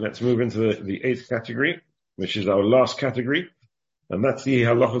category, let's move into the 8th category, which is our last category, and that's the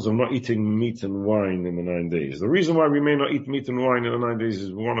halachos of not eating meat and wine in the 9 days. The reason why we may not eat meat and wine in the 9 days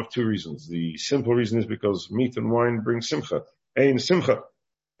is one of two reasons. The simple reason is because meat and wine bring simcha. Ein simcha,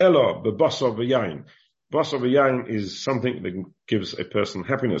 elo bebasar v'yayin. Basar v'yayin is something that gives a person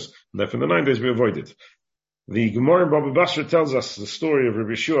happiness. And therefore, in the 9 days we avoid it. The Gemara in Baba Basra tells us the story of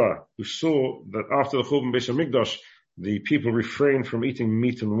Rabbi Yeshua, who saw that after the Churban Beis Hamikdash, the people refrained from eating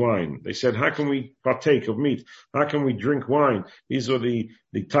meat and wine. They said, how can we partake of meat? How can we drink wine? These are the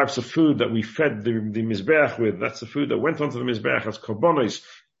types of food that we fed the Mizbeach with. That's the food that went onto the Mizbeach as korbanos.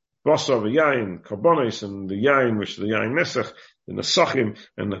 Basar, Yain, Karbonis, and the Yain, which is the Yain Nesach, the Nesachim,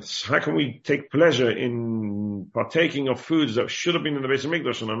 and how can we take pleasure in partaking of foods that should have been in the Beis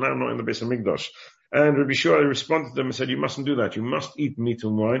Hamikdash and are now not in the Beis Hamikdash? And Rabbi Shua responded to them and said, you mustn't do that. You must eat meat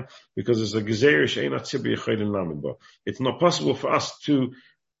and wine because it's a gezerish einat tzibri yecholim lamed ba. It's not possible for us to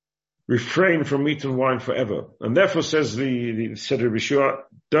refrain from meat and wine forever. And therefore said Rabbi Shua,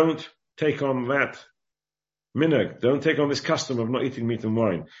 don't take on that minhag, don't take on this custom of not eating meat and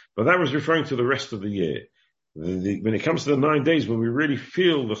wine. But that was referring to the rest of the year. When it comes to the 9 days, when we really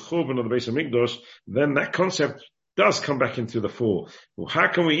feel the churban of the Beis Hamikdash, then that concept does come back into the fore. Well, how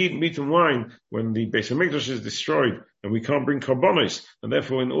can we eat meat and wine when the Beis Hamikdash is destroyed and we can't bring karbonos? And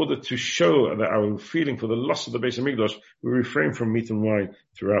therefore, in order to show that our feeling for the loss of the Beis Hamikdash, we refrain from meat and wine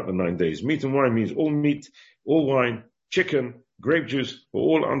throughout the 9 days. Meat and wine means all meat, all wine, chicken, grape juice, are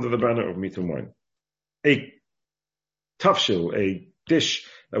all under the banner of meat and wine. A tafshil, a dish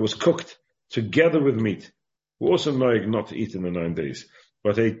that was cooked together with meat, we also know not to eat in the 9 days.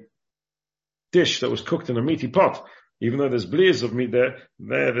 But a dish that was cooked in a meaty pot, even though there's blias of meat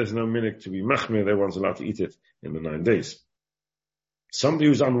there's no minhag to be machmir, one's allowed to eat it in the 9 days. Somebody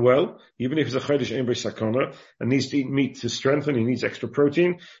who's unwell, even if he's a chodesh ein b'ei sakana, and needs to eat meat to strengthen, he needs extra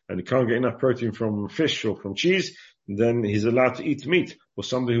protein, and he can't get enough protein from fish or from cheese, then he's allowed to eat meat. Or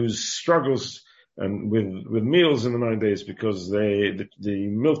somebody who struggles and with meals in the 9 days because the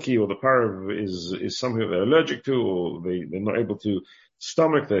milky or the parv is something that they're allergic to, or they're not able to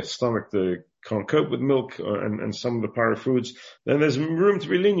stomach, their stomach can't cope with milk and some of the parv foods, then there's room to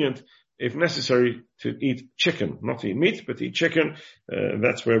be lenient, if necessary, to eat chicken, not to eat meat, but to eat chicken.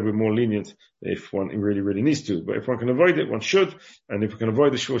 That's where we're more lenient if one really, really needs to. But if one can avoid it, one should. And if we can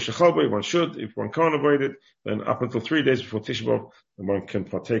avoid the shul shechalbei, one should. If one can't avoid it, then up until 3 days before Tisha B'Av, one can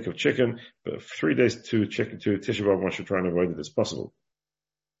partake of chicken. But 3 days to Tisha B'Av, one should try and avoid it as possible.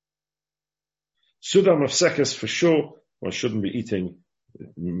 Sudam of sekes, for sure, one shouldn't be eating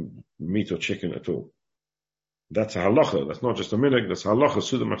meat or chicken at all. That's a halacha. That's not just a minhag. That's a halacha.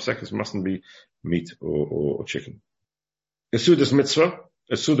 Sudam of sekes mustn't be meat or chicken. A suda's mitzvah,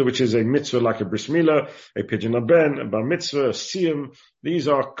 a suda which is a mitzvah like a bris milah, a pidyon haben, a bar mitzvah, a siyum. These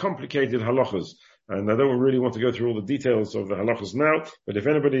are complicated halachas. And I don't really want to go through all the details of the halachas now, but if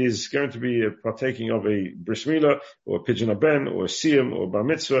anybody is going to be partaking of a bris milah or a pidyon haben or a siyum or a bar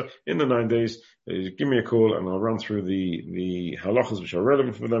mitzvah in the 9 days, give me a call and I'll run through the halachas which are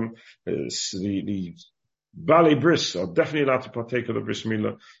relevant for them. The Bali Bris are definitely allowed to partake of the bris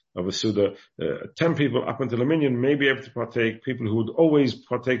milah of a suda. 10 people up until a minyan may be able to partake. People who would always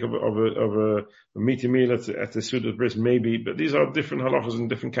partake of a meaty meal at the suda bris maybe, but these are different halachas in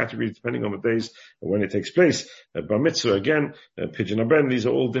different categories depending on the days and when it takes place. Bar mitzvah again, pidyon haben, these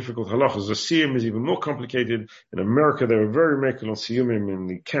are all difficult halachas. The siyum is even more complicated. In America, they were very makel on siyumim in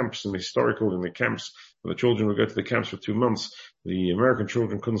the camps, in the camps. When the children would go to the camps for 2 months, the American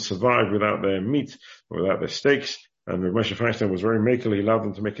children couldn't survive without their meat or without their steaks. And Moshe Feinstein was very makel. He allowed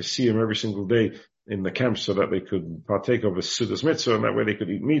them to make a siyum every single day in the camps so that they could partake of a sudas mitzvah, and that way they could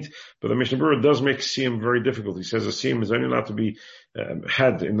eat meat. But the Mishnah Berurah does make siyum very difficult. He says a siyum is only allowed to be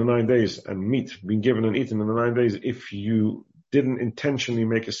had in the 9 days, and meat being given and eaten in the 9 days if you didn't intentionally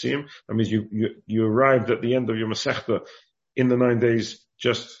make a siyum. That means you arrived at the end of your masechta in the 9 days,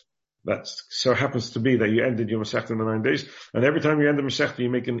 just that so happens to be that you ended your masechta in the 9 days. And every time you end the masechta,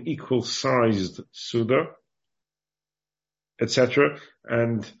 you make an equal sized suda, etc.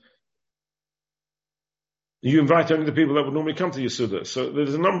 And you invite only the people that would normally come to your suda. So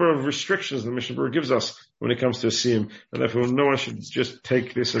there's a number of restrictions the Mishnah Berurah gives us when it comes to a siyum, and therefore no one should just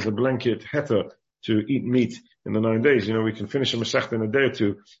take this as a blanket heter to eat meat in the 9 days. We can finish a masechta in a day or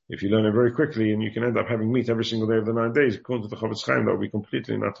two if you learn it very quickly, and you can end up having meat every single day of the 9 days. According to the Chavetz Chaim, that would be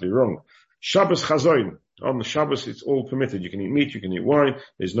completely and utterly wrong. Shabbos chazoin. On the Shabbos, it's all permitted. You can eat meat, you can eat wine.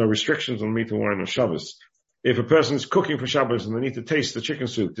 There's no restrictions on meat and wine on Shabbos. If a person is cooking for Shabbos and they need to taste the chicken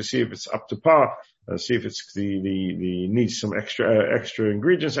soup to see if it's up to par, and see if it's the needs some extra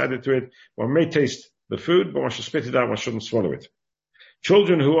ingredients added to it, one may taste the food, but one should spit it out, one shouldn't swallow it.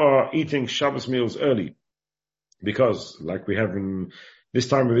 Children who are eating Shabbos meals early, because like we have in this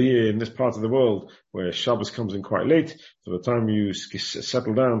time of the year in this part of the world where Shabbos comes in quite late, so by the time you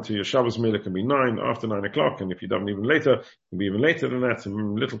settle down to your Shabbos meal, it can be after 9 o'clock, and if you don't even later, it can be even later than that,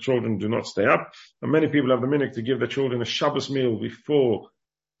 and little children do not stay up. And many people have the minhag to give their children a Shabbos meal before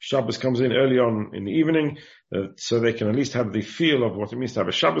Shabbos comes in early on in the evening, so they can at least have the feel of what it means to have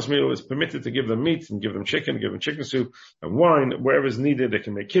a Shabbos meal. It's permitted to give them meat and give them chicken soup and wine. Wherever is needed, they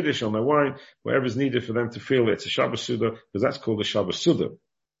can make kiddush on their wine. Wherever is needed for them to feel it's a Shabbos Suda, because that's called a Shabbos Suda.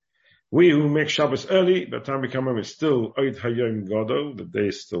 We who make Shabbos early, by the time we come home, it's still Oid Hayom Godo, the day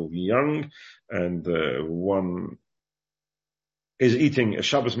is still young, and one is eating a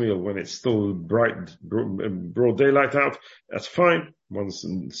Shabbos meal when it's still bright, broad daylight out. That's fine.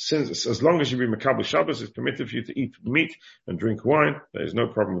 Since as long as you be Makabel Shabbos, it's permitted for you to eat meat and drink wine. There is no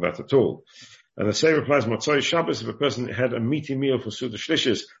problem with that at all. And the same applies Matzoi Shabbos. If a person had a meaty meal for Suda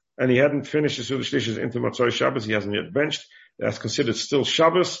Shlishis and he hadn't finished the Suda Shlishis into Matzoi Shabbos, he hasn't yet benched, that's considered still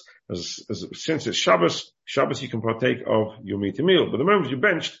Shabbos. Since it's Shabbos you can partake of your meaty meal. But the moment you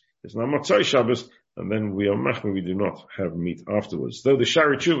benched, it's now Matzoi Shabbos, and then we are machmir, we do not have meat afterwards. Though the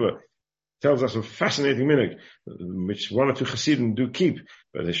Shari Tshuva tells us a fascinating minhag, which one or two Chassidim do keep,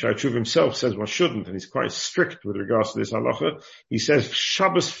 but the Shari Tshuva himself says one shouldn't, and he's quite strict with regards to this halacha. He says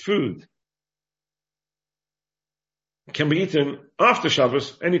Shabbos food can be eaten after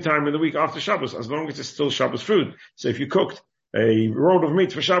Shabbos, any time in the week after Shabbos, as long as it's still Shabbos food. So if you cooked a roll of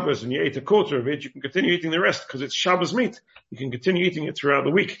meat for Shabbos and you ate a quarter of it, you can continue eating the rest because it's Shabbos meat. You can continue eating it throughout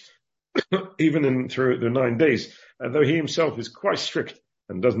the week, even through the 9 days. Although he himself is quite strict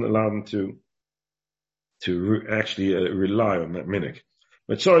and doesn't allow them to actually rely on that minhag.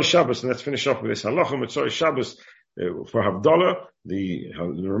 Matzoi Shabbos, and let's finish off with this halacha. Matzoi Shabbos for Havdalah, the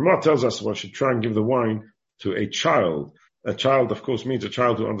Ramah tells us one should try and give the wine to a child. A child, of course, means a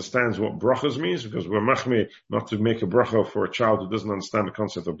child who understands what brachas means, because we're machmir not to make a bracha for a child who doesn't understand the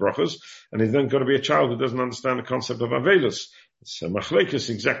concept of brachas, and he's then got to be a child who doesn't understand the concept of avelus. It's a machlekes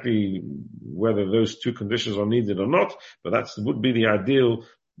exactly whether those two conditions are needed or not, but that would be the ideal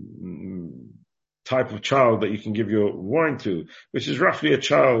type of child that you can give your wine to, which is roughly a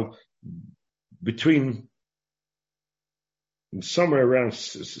child between somewhere around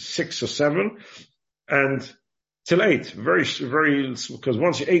 6 or 7 and till 8, very, because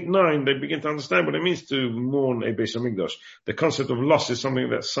once you're 8, 9, they begin to understand what it means to mourn a Beis Hamikdash. The concept of loss is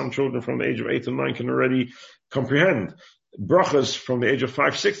something that some children from the age of 8 or 9 can already comprehend. Brachas from the age of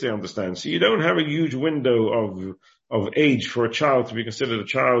 5, 6, they understand. So you don't have a huge window of age for a child to be considered a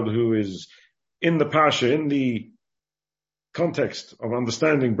child who is in the Pasha, in the context of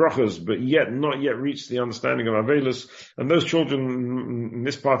understanding brachas, but not yet reached the understanding of Avelus. And those children in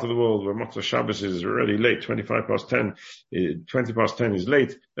this part of the world where Motzei Shabbos is already late, 20 past 10 is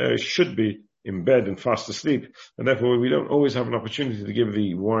late, should be in bed and fast asleep. And therefore we don't always have an opportunity to give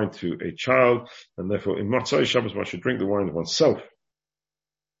the wine to a child. And therefore in Motzei Shabbos one should drink the wine of oneself.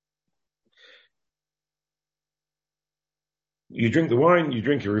 You drink the wine, you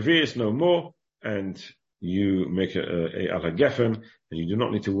drink your revius, no more, and you make a ala gefen, and you do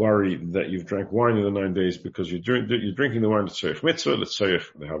not need to worry that you've drank wine in the 9 days, because you're drinking the wine to tzorich mitzvah, l'tzorich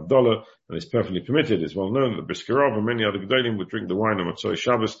the havdalah, and it's perfectly permitted. It's well known that the Briskerov and many other gedolim would drink the wine on Matzoi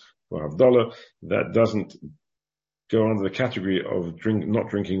Shabbos for havdalah. That doesn't go under the category of not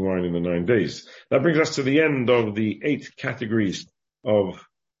drinking wine in the 9 days. That brings us to the end of the 8 categories of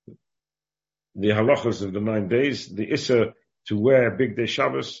the halachas of the 9 days. The issa to wear big day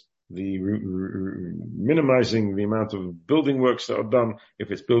Shabbos, the minimizing the amount of building works that are done.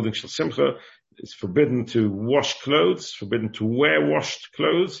 If it's building shel simcha, it's forbidden to wash clothes, forbidden to wear washed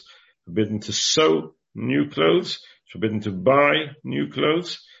clothes, forbidden to sew new clothes, forbidden to buy new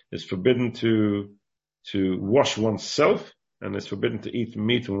clothes, it's forbidden to wash oneself, and it's forbidden to eat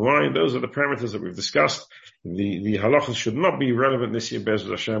meat and wine. Those are the parameters that we've discussed. The halachas should not be relevant this year, Be'ez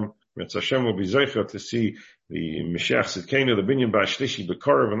Hashem. Metz Hashem will be zeicher to see the Mashiach Tzidkenu, the Binyan Ba'ashlishi,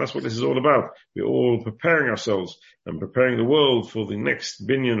 B'Korav, and that's what this is all about. We're all preparing ourselves and preparing the world for the next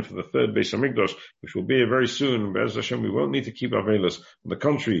Binyan, for the third Beis Hamikdash, which will be very soon. Be'ez Hashem, we won't need to keep our velas. On the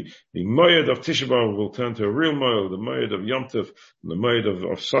contrary, the Moed of Tisha B'Av will turn to a real Moed, the Moed of Yom Tov, the Moed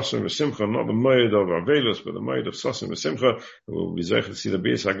of Sasim V'Simcha, not the Moed of Avelos, but the Moed of Sasim V'Simcha. We'll be zeicher to see the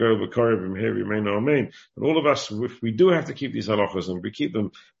Beis Hagor B'Korav, B'Meher Yemenu Amen. And all of us, if we do have to keep these halachas, and we keep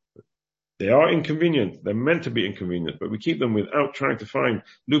them, they are inconvenient. They're meant to be inconvenient, but we keep them without trying to find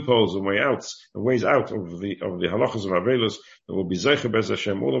loopholes and ways out of the halachas of Avelos. That will be zeicher Be'ez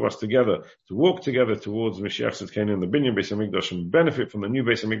Hashem, all of us together, to walk together towards Mashiach Tzidkenu and the Binyan Beis Hamikdash, and benefit from the new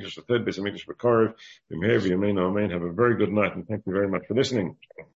Beis Hamikdash, the third Beis Hamikdash B'Korav. Amen. Have a very good night, and thank you very much for listening.